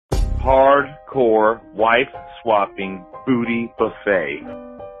Hardcore wife-swapping booty buffet.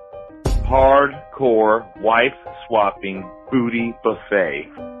 Hardcore wife-swapping booty buffet.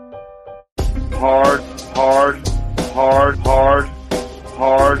 Hardcore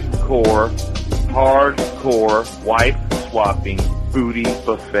wife-swapping booty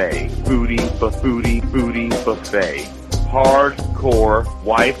buffet. Booty buffet. Hardcore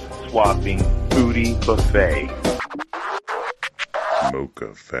wife-swapping booty buffet.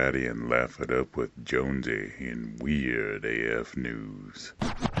 Mocha Fatty and Laugh It Up with Jonesy in Weird AF News.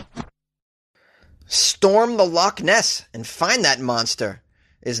 Storm the Loch Ness and find that monster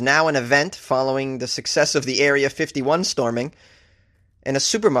is now an event following the success of the Area 51 storming, and a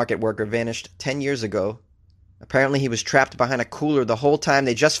supermarket worker vanished 10 years ago. Apparently he was trapped behind a cooler the whole time.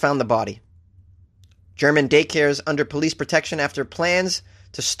 They just found the body. German daycares under police protection after plans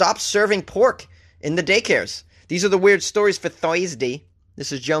to stop serving pork in the daycares. These are the weird stories for Thursday.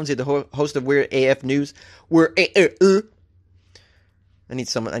 This is Jonesy, the host of Weird AF News. I need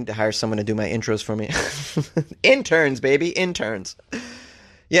to hire someone to do my intros for me. Interns, baby. Interns.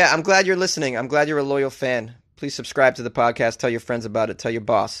 Yeah, I'm glad you're listening. I'm glad you're a loyal fan. Please subscribe to the podcast. Tell your friends about it. Tell your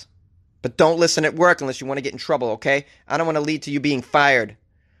boss. But don't listen at work unless you want to get in trouble, okay? I don't want to lead to you being fired.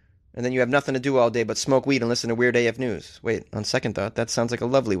 And then you have nothing to do all day but smoke weed and listen to Weird AF News. Wait, on second thought, that sounds like a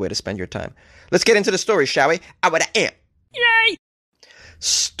lovely way to spend your time. Let's get into the story, shall we? Yay!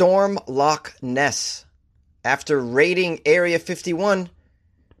 Storm Loch Ness. After raiding Area 51,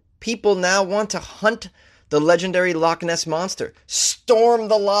 people now want to hunt the legendary Loch Ness monster. Storm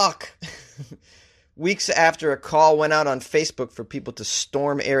the Loch. Weeks after a call went out on Facebook for people to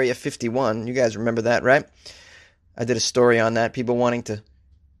storm Area 51. You guys remember that, right? I did a story on that. People wanting to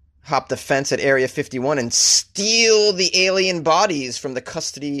hop the fence at Area 51 and steal the alien bodies from the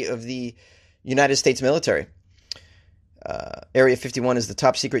custody of the United States military. Area 51 is the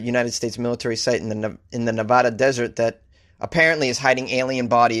top secret United States military site in the Nevada desert that apparently is hiding alien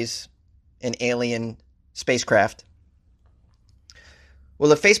bodies and alien spacecraft.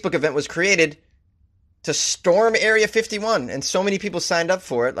 Well, a Facebook event was created to storm Area 51, and so many people signed up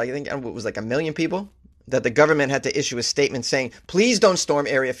for it. I think it was like 1 million people, that the government had to issue a statement saying, please don't storm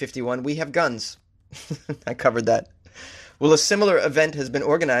Area 51, we have guns. I covered that. Well, a similar event has been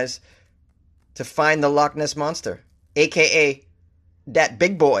organized to find the Loch Ness Monster, a.k.a. that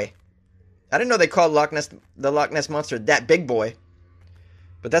big boy. I didn't know they called the Loch Ness Monster that big boy,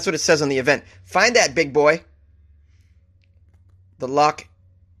 but that's what it says on the event. Find that big boy. The Loch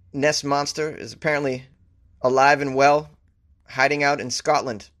Ness Monster is apparently alive and well, hiding out in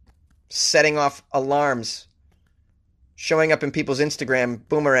Scotland, setting off alarms, showing up in people's Instagram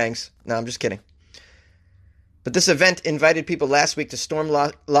boomerangs. No, I'm just kidding. But this event invited people last week to storm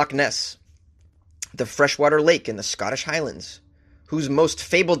Loch Ness, the freshwater lake in the Scottish Highlands, whose most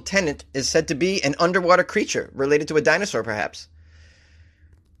fabled tenant is said to be an underwater creature related to a dinosaur, perhaps.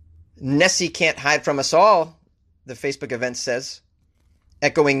 Nessie can't hide from us all, the Facebook event says,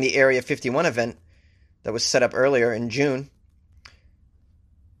 echoing the Area 51 event that was set up earlier in June.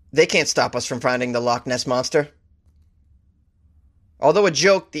 They can't stop us from finding the Loch Ness Monster. Although a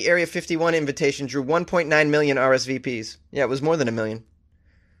joke, the Area 51 invitation drew 1.9 million RSVPs. Yeah, it was more than 1 million.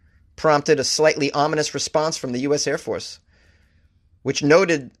 Prompted a slightly ominous response from the U.S. Air Force, which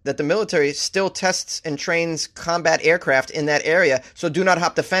noted that the military still tests and trains combat aircraft in that area, so do not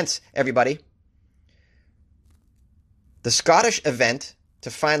hop the fence, everybody. The Scottish event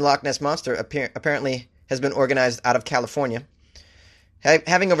to find Loch Ness Monster apparently has been organized out of California,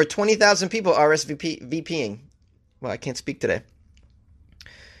 having over 20,000 people RSVPing. Well, I can't speak today.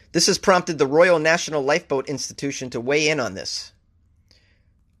 This has prompted the Royal National Lifeboat Institution to weigh in on this.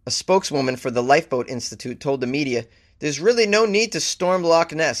 A spokeswoman for the Lifeboat Institute told the media, there's really no need to storm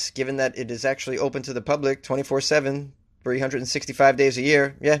Loch Ness, given that it is actually open to the public 24/7, 365 days a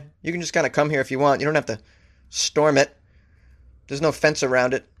year. Yeah, you can just kind of come here if you want. You don't have to storm it. There's no fence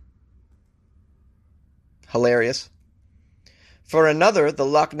around it. Hilarious. For another, the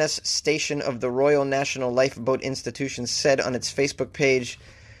Loch Ness station of the Royal National Lifeboat Institution said on its Facebook page,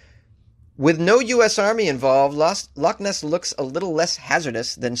 with no U.S. Army involved, Loch Ness looks a little less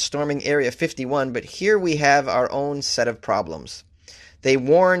hazardous than storming Area 51, but here we have our own set of problems. They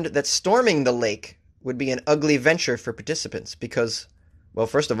warned that storming the lake would be an ugly venture for participants because, well,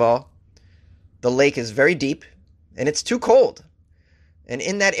 first of all, the lake is very deep and it's too cold. And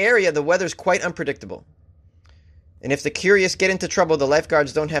in that area, the weather's quite unpredictable. And if the curious get into trouble, the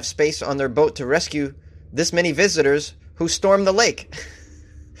lifeguards don't have space on their boat to rescue this many visitors who storm the lake.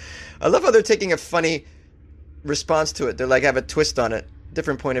 I love how they're taking a funny response to it. They're like, have a twist on it.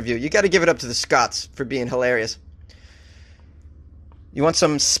 Different point of view. You got to give it up to the Scots for being hilarious. You want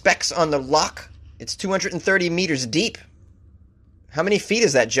some specs on the loch? It's 230 meters deep. How many feet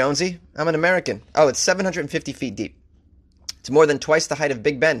is that, Jonesy? I'm an American. Oh, it's 750 feet deep. It's more than twice the height of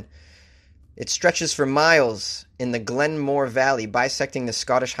Big Ben. It stretches for miles in the Glenmore Valley, bisecting the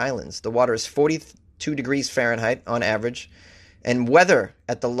Scottish Highlands. The water is 42 degrees Fahrenheit on average, and weather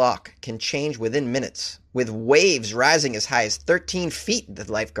at the loch can change within minutes, with waves rising as high as 13 feet, the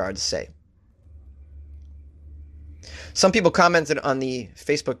lifeguards say. Some people commented on the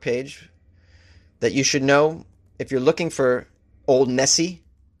Facebook page that you should know if you're looking for Old Nessie,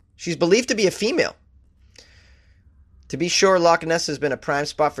 she's believed to be a female. To be sure, Loch Ness has been a prime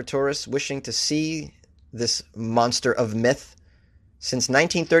spot for tourists wishing to see this monster of myth since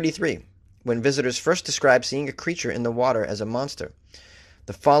 1933, when visitors first described seeing a creature in the water as a monster.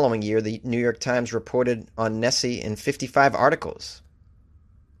 The following year, the New York Times reported on Nessie in 55 articles.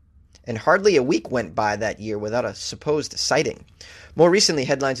 And hardly a week went by that year without a supposed sighting. More recently,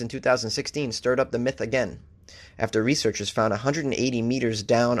 headlines in 2016 stirred up the myth again, after researchers found 180 meters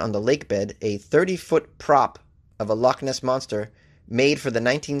down on the lake bed a 30-foot prop of a Loch Ness monster made for the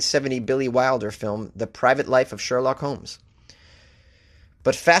 1970 Billy Wilder film The Private Life of Sherlock Holmes.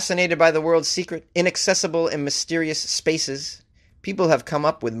 But fascinated by the world's secret, inaccessible, and mysterious spaces, people have come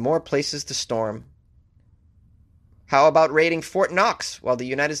up with more places to storm. How about raiding Fort Knox while the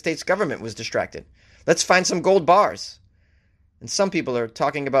United States government was distracted? Let's find some gold bars. And some people are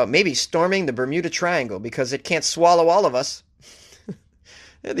talking about maybe storming the Bermuda Triangle because it can't swallow all of us.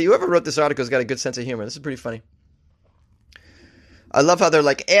 Whoever wrote this article has got a good sense of humor. This is pretty funny. I love how they're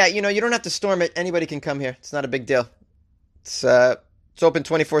like, yeah, you don't have to storm it. Anybody can come here. It's not a big deal. It's open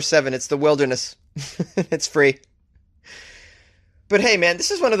 24/7. It's the wilderness. It's free. But hey, man,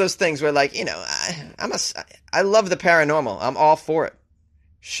 this is one of those things where, like, I love the paranormal. I'm all for it.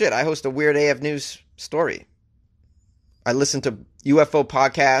 Shit, I host a Weird AF News story. I listen to UFO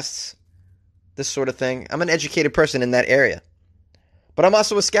podcasts, this sort of thing. I'm an educated person in that area. But I'm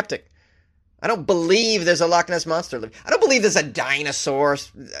also a skeptic. I don't believe there's a Loch Ness Monster. I don't believe there's a dinosaur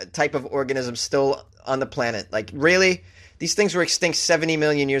type of organism still on the planet. Like, really? These things were extinct 70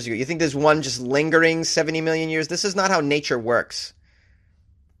 million years ago. You think there's one just lingering 70 million years? This is not how nature works.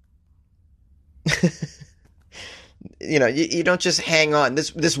 You don't just hang on.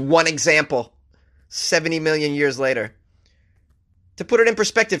 This one example, 70 million years later. To put it in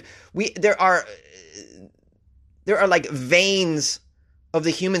perspective, there are like veins of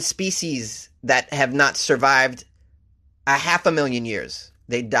the human species that have not survived 500,000 years.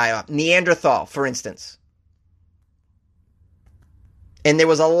 They die off. Neanderthal, for instance. And there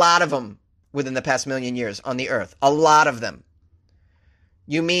was a lot of them within the past million years on the earth. A lot of them.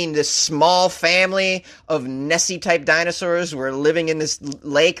 You mean this small family of Nessie-type dinosaurs were living in this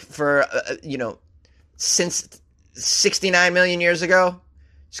lake for, since 69 million years ago?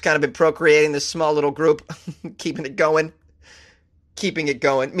 Just kind of been procreating this small little group, keeping it going.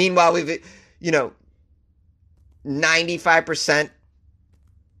 Meanwhile, we've, 95%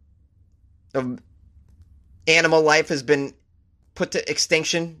 of animal life has been put to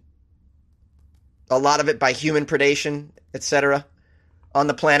extinction. A lot of it by human predation, etc. on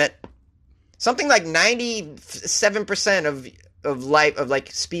the planet. Something like 97% of life, of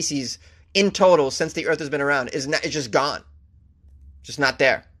like species in total since the earth has been around is just gone. Just not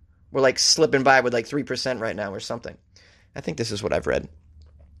there. We're like slipping by with like 3% right now or something. I think this is what I've read.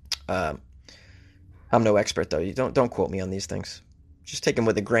 I'm no expert though. You don't quote me on these things. Just take them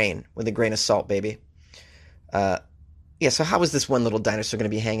with a grain of salt, baby. Yeah, so how is this one little dinosaur going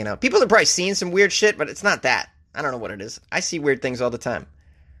to be hanging out? People are probably seeing some weird shit, but it's not that. I don't know what it is. I see weird things all the time.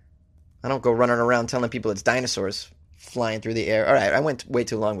 I don't go running around telling people it's dinosaurs flying through the air. All right, I went way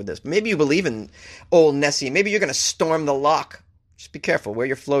too long with this. Maybe you believe in old Nessie. Maybe you're going to storm the loch. Just be careful. Wear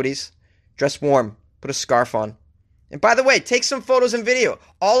your floaties. Dress warm. Put a scarf on. And by the way, take some photos and video.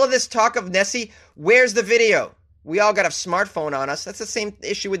 All of this talk of Nessie, where's the video? We all got a smartphone on us. That's the same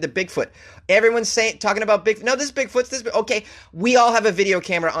issue with the Bigfoot. Everyone's talking about Bigfoot. No, this Bigfoot's this. Okay, we all have a video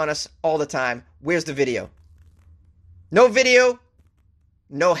camera on us all the time. Where's the video? No video,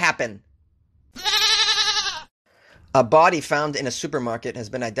 no happen. A body found in a supermarket has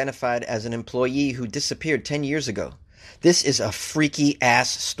been identified as an employee who disappeared 10 years ago. This is a freaky-ass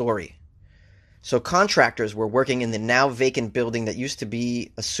story. So contractors were working in the now vacant building that used to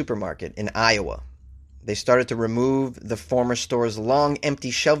be a supermarket in Iowa. They started to remove the former store's long,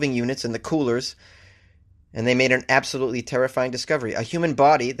 empty shelving units and the coolers, and they made an absolutely terrifying discovery. A human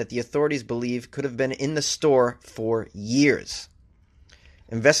body that the authorities believe could have been in the store for years.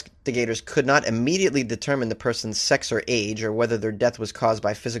 Investigators could not immediately determine the person's sex or age or whether their death was caused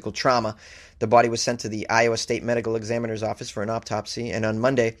by physical trauma. The body was sent to the Iowa State Medical Examiner's office for an autopsy, and on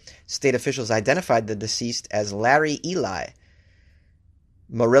Monday, state officials identified the deceased as Larry Eli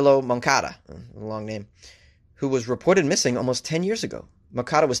Murillo Moncada, a long name, who was reported missing almost 10 years ago.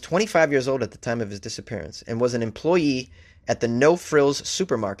 Moncada was 25 years old at the time of his disappearance and was an employee at the No Frills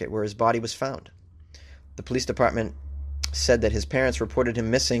supermarket where his body was found. The police department said that his parents reported him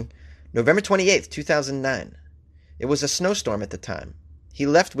missing November 28th, 2009. It was a snowstorm at the time. He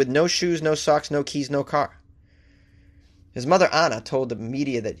left with no shoes, no socks, no keys, no car. His mother, Anna, told the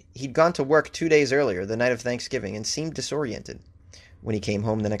media that he'd gone to work 2 days earlier, the night of Thanksgiving, and seemed disoriented when he came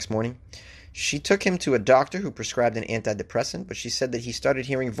home the next morning. She took him to a doctor who prescribed an antidepressant, but she said that he started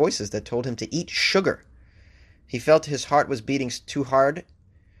hearing voices that told him to eat sugar. He felt his heart was beating too hard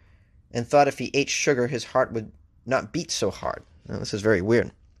and thought if he ate sugar, his heart would not beat so hard. Now, this is very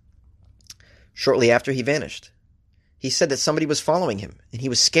weird. Shortly after, he vanished. He said that somebody was following him, and he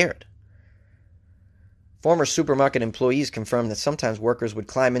was scared. Former supermarket employees confirmed that sometimes workers would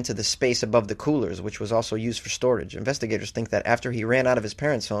climb into the space above the coolers, which was also used for storage. Investigators think that after he ran out of his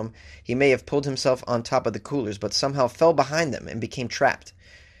parents' home, he may have pulled himself on top of the coolers, but somehow fell behind them and became trapped.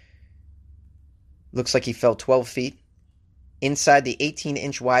 Looks like he fell 12 feet inside the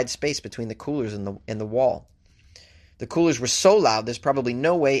 18-inch wide space between the coolers and the wall. The coolers were so loud, there's probably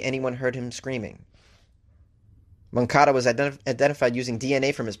no way anyone heard him screaming. Moncada was identified using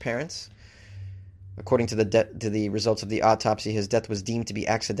DNA from his parents. According to the results of the autopsy, his death was deemed to be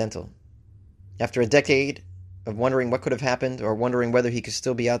accidental. After a decade of wondering what could have happened or wondering whether he could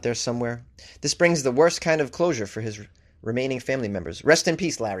still be out there somewhere, this brings the worst kind of closure for his remaining family members. Rest in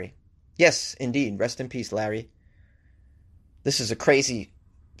peace, Larry. Yes, indeed, rest in peace, Larry. This is a crazy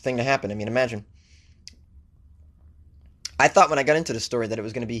thing to happen. I mean, imagine. I thought when I got into the story that it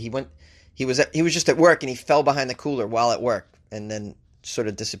was going to be he was just at work and he fell behind the cooler while at work and then sort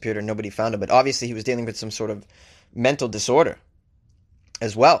of disappeared or nobody found him. But obviously he was dealing with some sort of mental disorder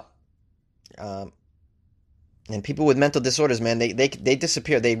as well. And people with mental disorders, man, they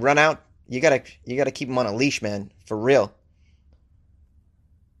disappear. They run out. You gotta keep them on a leash, man, for real.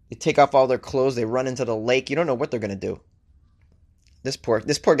 They take off all their clothes. They run into the lake. You don't know what they're gonna do. This poor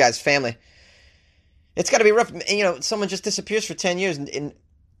guy's family. It's got to be rough. You know, someone just disappears for 10 years and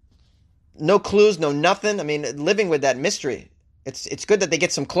no clues, no nothing. I mean, living with that mystery. It's good that they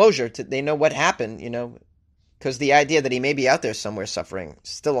get some closure. They know what happened, you know, because the idea that he may be out there somewhere suffering,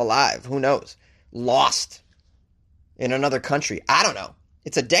 still alive, who knows, lost in another country. I don't know.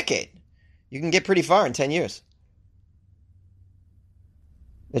 It's a decade. You can get pretty far in 10 years.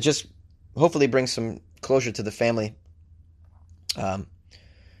 It just hopefully brings some closure to the family.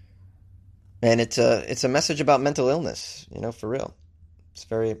 And it's a message about mental illness, you know, for real.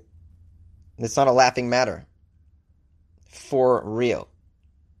 It's not a laughing matter. For real.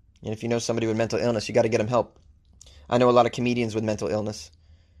 And if you know somebody with mental illness, you got to get them help. I know a lot of comedians with mental illness.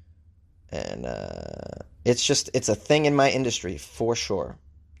 And it's a thing in my industry, for sure.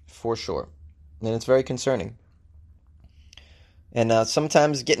 For sure. And it's very concerning. And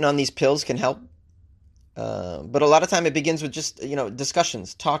sometimes getting on these pills can help. But a lot of time it begins with just, you know,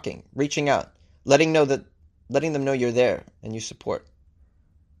 discussions, talking, reaching out, letting them know you're there and you support.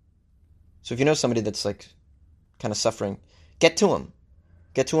 So if you know somebody that's like kind of suffering, get to them.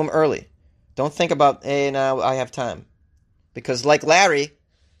 Get to them early. Don't think about, hey, now I have time. Because like Larry,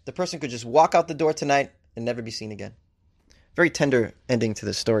 the person could just walk out the door tonight and never be seen again. Very tender ending to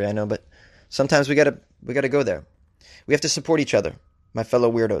this story, I know, but sometimes we gotta go there. We have to support each other, my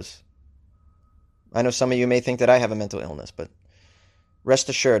fellow weirdos. I know some of you may think that I have a mental illness, but rest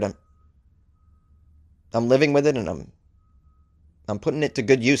assured, I'm living with it, and I'm putting it to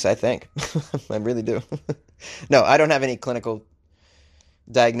good use, I think. I really do. No, I don't have any clinical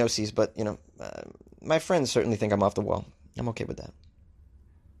diagnoses, but, you know, my friends certainly think I'm off the wall. I'm okay with that.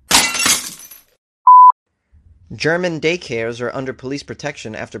 German daycares are under police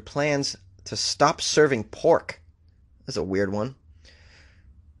protection after plans to stop serving pork. That's a weird one.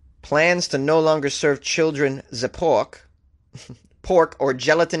 Plans to no longer serve children the pork or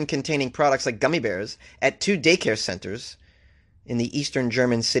gelatin-containing products like gummy bears at 2 daycare centers in the eastern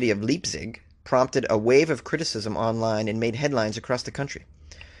German city of Leipzig prompted a wave of criticism online and made headlines across the country.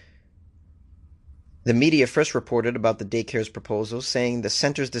 The media first reported about the daycare's proposals, saying the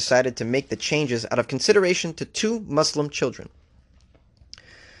centers decided to make the changes out of consideration to 2 Muslim children.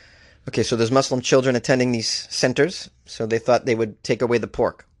 Okay, so there's Muslim children attending these centers, so they thought they would take away the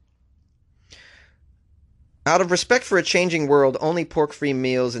pork. Out of respect for a changing world, only pork-free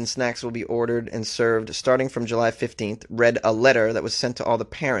meals and snacks will be ordered and served starting from July 15th, read a letter that was sent to all the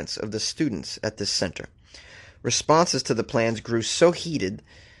parents of the students at this center. Responses to the plans grew so heated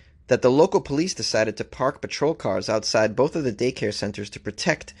that the local police decided to park patrol cars outside both of the daycare centers to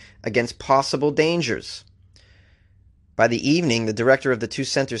protect against possible dangers. By the evening, the director of the two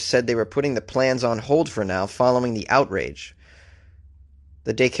centers said they were putting the plans on hold for now following the outrage.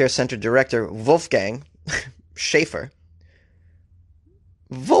 The daycare center director, Wolfgang Schaefer.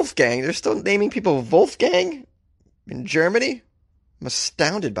 Wolfgang? They're still naming people Wolfgang in Germany? I'm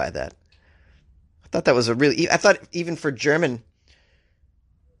astounded by that. I thought that was I thought even for German,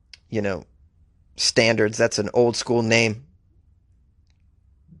 standards, that's an old school name.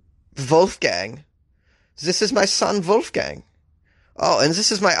 Wolfgang. This is my son, Wolfgang. Oh, and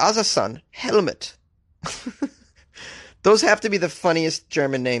this is my other son, Helmut. Those have to be the funniest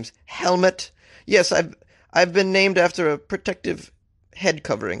German names. Helmut. Yes, I've been named after a protective head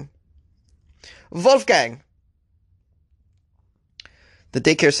covering. Wolfgang. The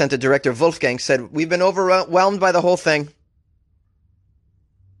daycare center director, Wolfgang, said, "We've been overwhelmed by the whole thing.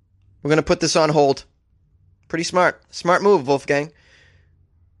 We're going to put this on hold." Pretty smart. Smart move, Wolfgang.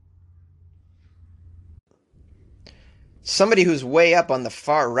 Somebody who's way up on the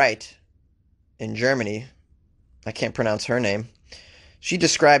far right in Germany, I can't pronounce her name, she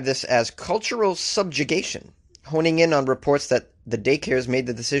described this as cultural subjugation, honing in on reports that the daycares made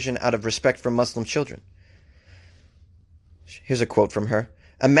the decision out of respect for Muslim children. Here's a quote from her.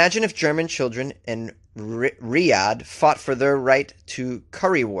 "Imagine if German children in Riyadh fought for their right to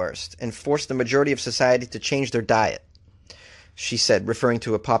currywurst and forced the majority of society to change their diet," she said, referring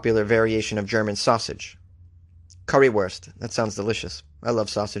to a popular variation of German sausage. Currywurst. That sounds delicious. I love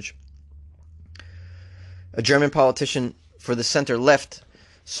sausage. A German politician for the center-left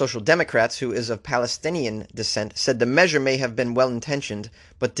Social Democrats, who is of Palestinian descent, said the measure may have been well-intentioned,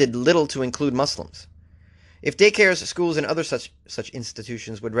 but did little to include Muslims. If daycares, schools, and other such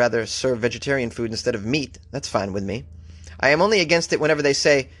institutions would rather serve vegetarian food instead of meat, that's fine with me. I am only against it whenever they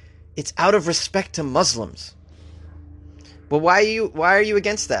say, it's out of respect to Muslims. Well, why are you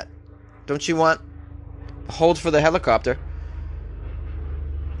against that? Don't you want a hold for the helicopter?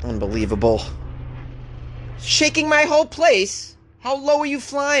 Unbelievable. Shaking my whole place? How low are you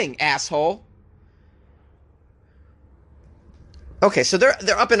flying, asshole? Okay, so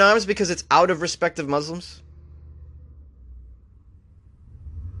they're up in arms because it's out of respect of Muslims?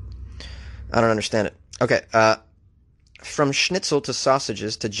 I don't understand it. Okay, from schnitzel to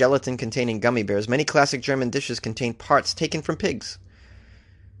sausages to gelatin containing gummy bears, many classic German dishes contain parts taken from pigs.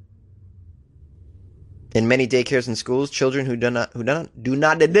 In many daycares and schools, children who do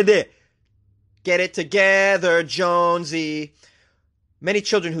not get it together, Jonesy. Many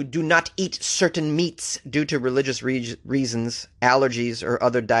children who do not eat certain meats due to religious reasons, allergies, or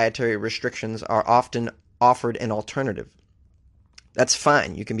other dietary restrictions are often offered an alternative. That's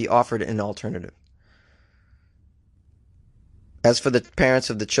fine. You can be offered an alternative. As for the parents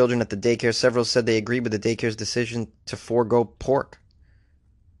of the children at the daycare, several said they agreed with the daycare's decision to forego pork.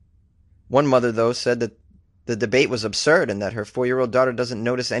 One mother, though, said that the debate was absurd and that her 4-year-old daughter doesn't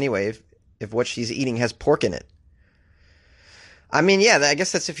notice anyway if what she's eating has pork in it. I mean, yeah, I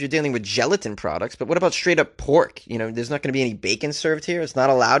guess that's if you're dealing with gelatin products, but what about straight up pork? There's not going to be any bacon served here. It's not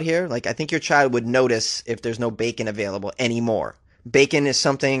allowed here. Like, I think your child would notice if there's no bacon available anymore. Bacon is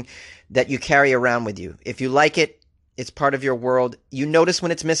something that you carry around with you. If you like it, it's part of your world. You notice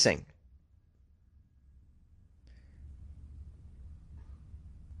when it's missing.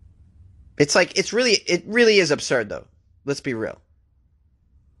 It really is absurd, though. Let's be real.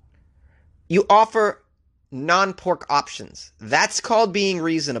 You offer non-pork options. That's called being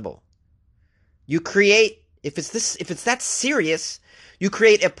reasonable. You create, if it's that serious, you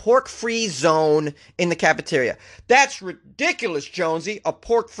create a pork-free zone in the cafeteria. That's ridiculous, Jonesy. A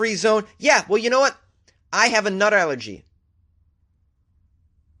pork-free zone? Yeah, well, you know what? I have a nut allergy.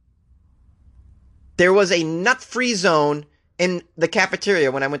 There was a nut-free zone in the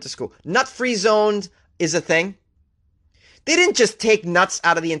cafeteria when I went to school. Nut-free zones is a thing. They didn't just take nuts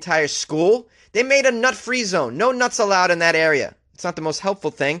out of the entire school. They made a nut-free zone. No nuts allowed in that area. It's not the most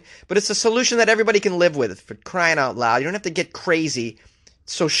helpful thing, but it's a solution that everybody can live with, for crying out loud. You don't have to get crazy,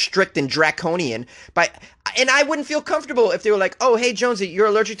 so strict and draconian. And I wouldn't feel comfortable if they were like, oh, hey, Jonesy, you're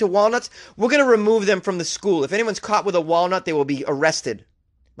allergic to walnuts? We're going to remove them from the school. If anyone's caught with a walnut, they will be arrested.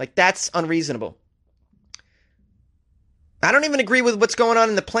 Like, that's unreasonable. I don't even agree with what's going on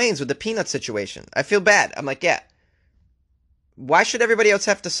in the plains with the peanut situation. I feel bad. I'm like, yeah. Why should everybody else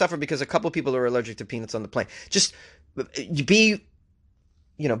have to suffer because a couple people are allergic to peanuts on the plane? Just be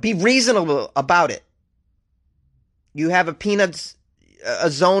reasonable about it. You have a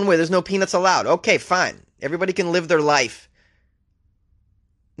zone where there's no peanuts allowed. Okay, fine. Everybody can live their life.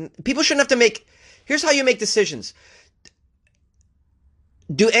 People shouldn't have to make... Here's how you make decisions.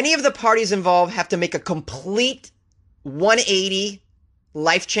 Do any of the parties involved have to make a complete 180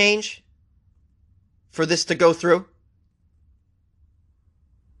 life change for this to go through?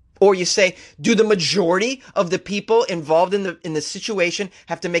 Or you say, do the majority of the people involved in the situation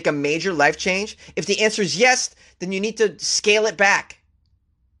have to make a major life change? If the answer is yes, then you need to scale it back.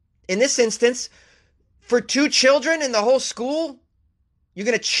 In this instance, for 2 children in the whole school, you're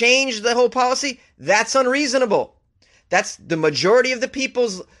going to change the whole policy? That's unreasonable. That's the majority of the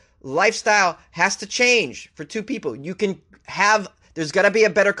people's lifestyle has to change for 2 people. There's got to be a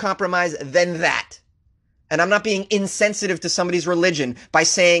better compromise than that. And I'm not being insensitive to somebody's religion by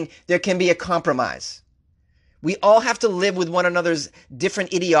saying there can be a compromise. We all have to live with one another's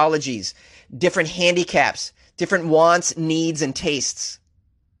different ideologies, different handicaps, different wants, needs, and tastes.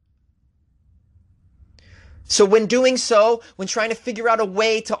 So when doing so, when trying to figure out a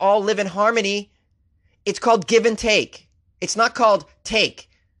way to all live in harmony, it's called give and take. It's not called take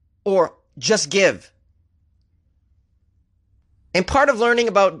or just give. And part of learning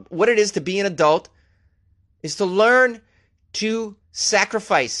about what it is to be an adult is to learn to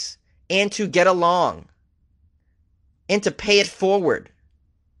sacrifice and to get along and to pay it forward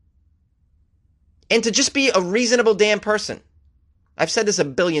and to just be a reasonable damn person. I've said this a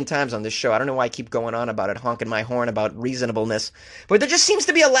billion times on this show. I don't know why I keep going on about it, honking my horn about reasonableness. But there just seems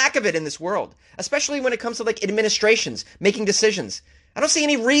to be a lack of it in this world, especially when it comes to like administrations making decisions. I don't see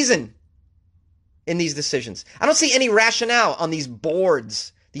any reason in these decisions. I don't see any rationale on these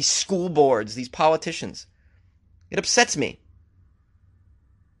boards, these school boards, these politicians. It upsets me.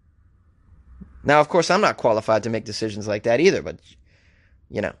 Now, of course, I'm not qualified to make decisions like that either, but,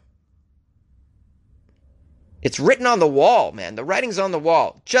 you know. It's written on the wall, man. The writing's on the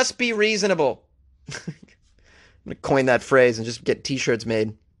wall. Just be reasonable. I'm going to coin that phrase and just get t-shirts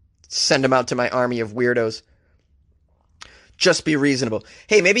made. Send them out to my army of weirdos. Just be reasonable.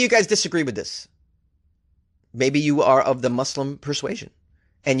 Hey, maybe you guys disagree with this. Maybe you are of the Muslim persuasion.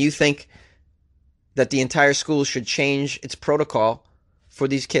 And you think that the entire school should change its protocol for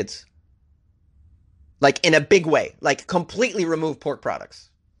these kids. Like in a big way. Like completely remove pork products.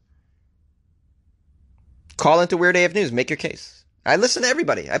 Call into Weird AF News. Make your case. I listen to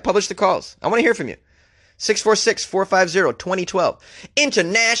everybody. I publish the calls. I want to hear from you. 646-450-2012.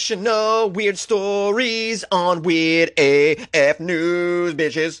 International Weird Stories on Weird AF News,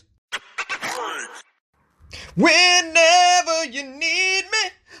 bitches. Whenever you need me,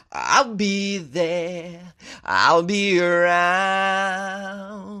 I'll be there. I'll be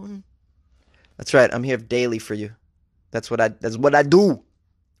around. That's right. I'm here daily for you. That's what I do.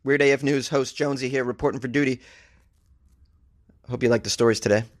 Weird AF News host Jonesy here reporting for duty. Hope you like the stories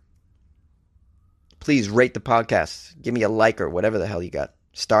today. Please rate the podcast. Give me a like or whatever the hell you got.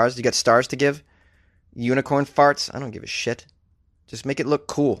 Stars? You got stars to give? Unicorn farts? I don't give a shit. Just make it look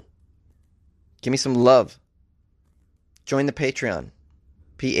cool. Give me some love. Join the Patreon.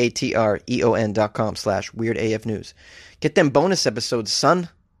 patreon.com/weirdafnews. Get them bonus episodes, son.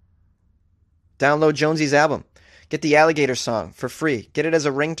 Download Jonesy's album. Get the alligator song for free. Get it as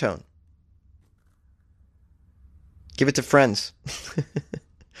a ringtone. Give it to friends.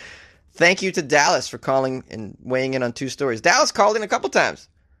 Thank you to Dallas for calling and weighing in on 2 stories. Dallas called in a couple times.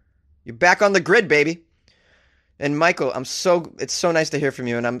 You're back on the grid, baby. And Michael, it's so nice to hear from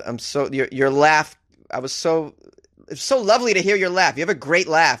you. And I'm so your laugh. It's so lovely to hear your laugh. You have a great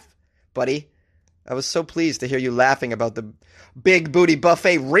laugh, buddy. I was so pleased to hear you laughing about the Big Booty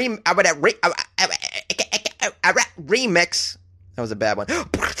Buffet remix. That was a bad one.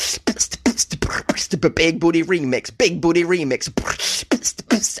 Big Booty Remix. Big Booty Remix.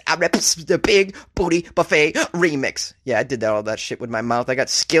 The Big Booty Buffet Remix. Yeah, I did all that shit with my mouth. I got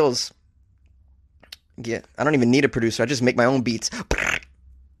skills. Yeah, I don't even need a producer. I just make my own beats.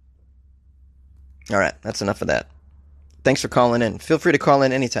 All right, that's enough of that. Thanks for calling in. Feel free to call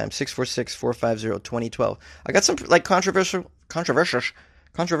in anytime. 646-450-2012. I got some like controversial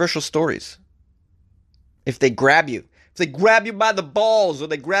stories. If they grab you by the balls, or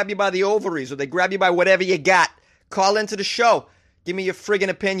they grab you by the ovaries, or they grab you by whatever you got, call into the show. Give me your friggin'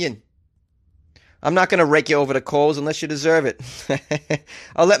 opinion. I'm not going to rake you over the coals unless you deserve it.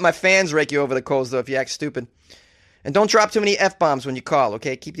 I'll let my fans rake you over the coals, though, if you act stupid. And don't drop too many F-bombs when you call,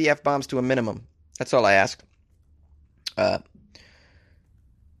 okay? Keep the F-bombs to a minimum. That's all I ask.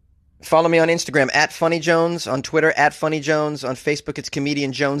 Follow me on Instagram, @FunnyJones, on Twitter, @FunnyJones, on Facebook, it's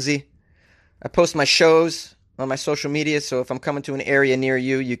Comedian Jonesy. I post my shows on my social media, so if I'm coming to an area near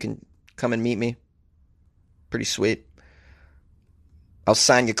you, you can come and meet me. Pretty sweet. I'll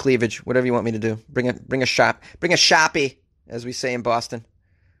sign your cleavage, whatever you want me to do. Bring a shoppy, as we say in Boston.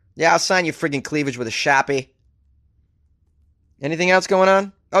 Yeah, I'll sign your friggin' cleavage with a shoppy. Anything else going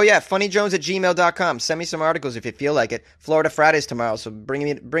on? Oh yeah, funnyjones@gmail.com. Send me some articles if you feel like it. Florida Fridays tomorrow, so bring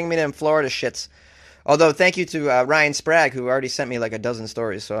me them Florida shits. Although thank you to Ryan Sprague, who already sent me like a dozen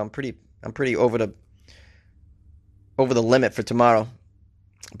stories, so I'm pretty over the limit for tomorrow.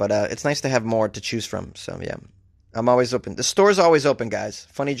 But it's nice to have more to choose from. So yeah, I'm always open. The store's always open, guys.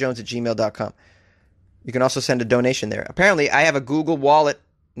 funnyjones@gmail.com. You can also send a donation there. Apparently, I have a Google Wallet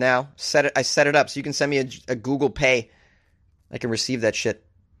now. I set it up so you can send me a Google Pay. I can receive that shit.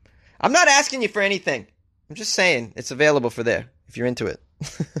 I'm not asking you for anything. I'm just saying it's available for there if you're into it.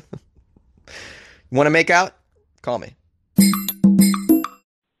 Want to make out? Call me.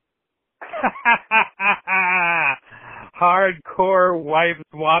 Hardcore wife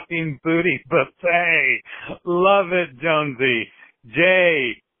swapping booty buffet. Love it, Jonesy.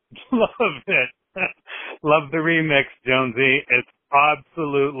 Jay, love it. Love the remix, Jonesy. It's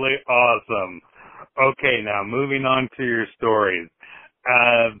absolutely awesome. Okay, now moving on to your stories.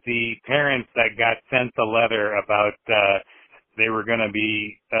 The parents that got sent the letter about they were going to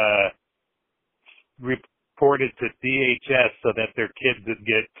be reported to DHS so that their kids would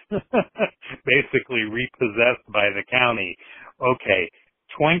get basically repossessed by the county. Okay,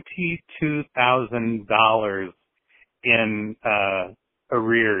 $22,000 in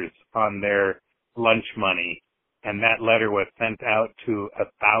arrears on their lunch money, and that letter was sent out to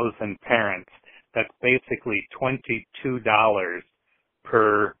 1,000 parents. That's basically $22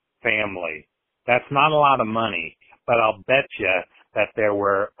 per family. That's not a lot of money, but I'll bet you that there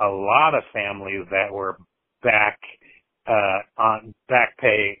were a lot of families that were back on back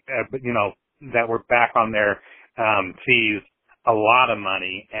pay, that were back on their fees a lot of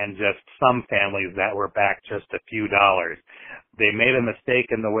money, and just some families that were back just a few dollars. They made a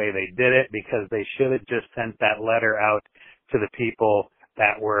mistake in the way they did it because they should have just sent that letter out to the people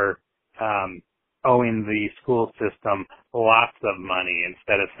that were owing the school system lots of money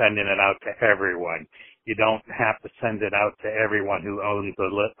instead of sending it out to everyone. You don't have to send it out to everyone who owes a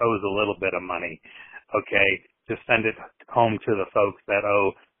little bit of money. Okay, just send it home to the folks that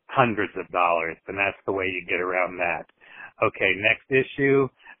owe hundreds of dollars, and that's the way you get around that. Okay, next issue,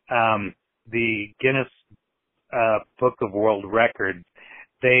 the Guinness Book of World Records,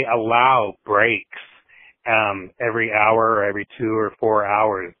 they allow breaks every hour or every 2 or 4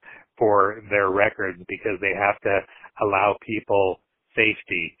 hours for their records because they have to allow people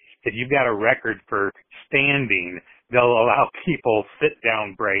safety. If you've got a record for standing, they'll allow people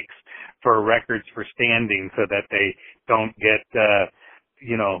sit-down breaks for records for standing so that they don't get,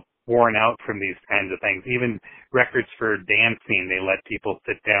 worn out from these kinds of things. Even records for dancing, they let people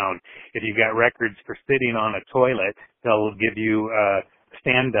sit down. If you've got records for sitting on a toilet, they'll give you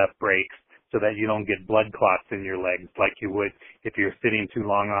stand-up breaks so that you don't get blood clots in your legs like you would if you're sitting too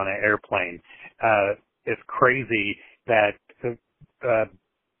long on an airplane. It's crazy that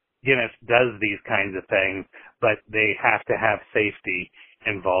Guinness does these kinds of things, but they have to have safety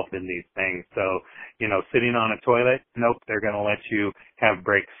involved in these things. So, sitting on a toilet, nope, they're going to let you have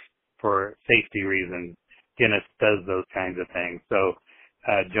breaks for safety reasons. Guinness does those kinds of things. So,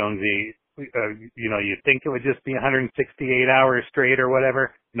 Jonesy, you think it would just be 168 hours straight or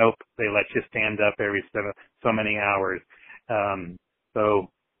whatever? Nope, they let you stand up every so many hours.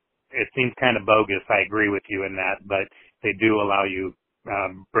 So it seems kind of bogus. I agree with you in that, but they do allow you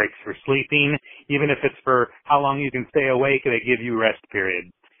breaks for sleeping, even if it's for how long you can stay awake. They give you rest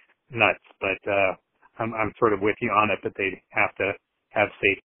periods. Nuts, but I'm sort of with you on it, but they have to have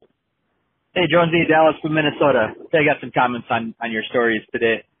safety. Hey, Jonesy, Dallas from Minnesota. I got some comments on your stories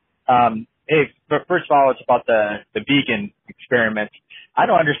today. Hey, first of all, it's about the vegan experiment. I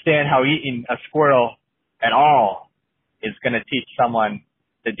don't understand how eating a squirrel at all is going to teach someone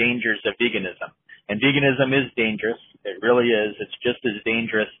the dangers of veganism. And veganism is dangerous. It really is. It's just as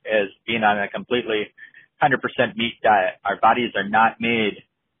dangerous as being on a completely 100% meat diet. Our bodies are not made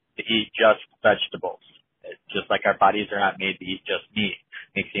to eat just vegetables. It's just like our bodies are not made to eat just meat.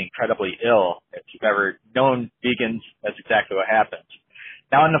 It makes you incredibly ill. If you've ever known vegans, that's exactly what happens.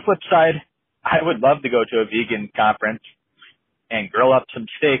 Now, on the flip side, I would love to go to a vegan conference and grill up some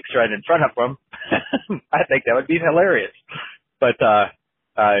steaks right in front of them. I think that would be hilarious. But,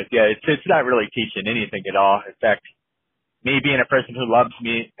 it's not really teaching anything at all. In fact, me being a person who loves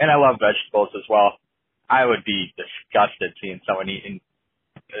meat, and I love vegetables as well, I would be disgusted seeing someone eating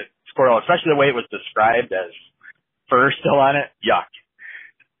a squirrel, especially the way it was described as fur still on it. Yuck.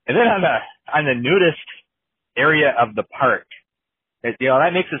 And then on the nudist area of the park,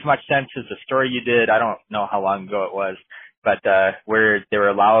 That makes as much sense as the story you did. I don't know how long ago it was, but where they were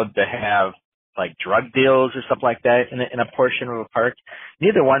allowed to have like drug deals or stuff like that in a portion of a park.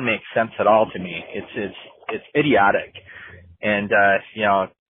 Neither one makes sense at all to me. It's idiotic. And the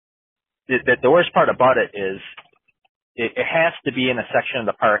worst part about it is it has to be in a section of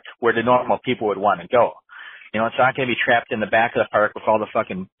the park where the normal people would want to go. It's not going to be trapped in the back of the park with all the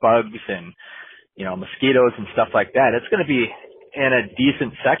fucking bugs and, mosquitoes and stuff like that. It's going to be in a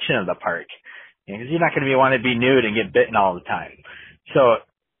decent section of the park, because you're not going to want to be nude and get bitten all the time. So,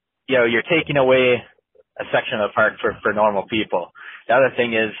 you're taking away a section of the park for normal people. The other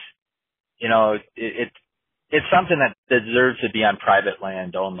thing is, it's something that deserves to be on private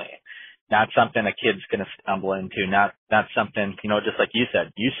land only. Not something a kid's going to stumble into. Not something, just like you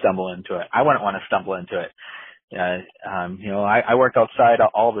said, you stumble into it. I wouldn't want to stumble into it. I work outside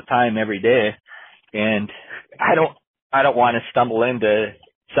all the time, every day, and I don't want to stumble into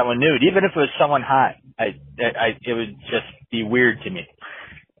someone nude, even if it was someone hot. It would just be weird to me.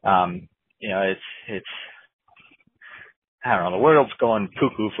 It's I don't know. The world's going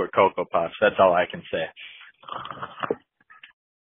cuckoo for Cocoa Puffs. That's all I can say.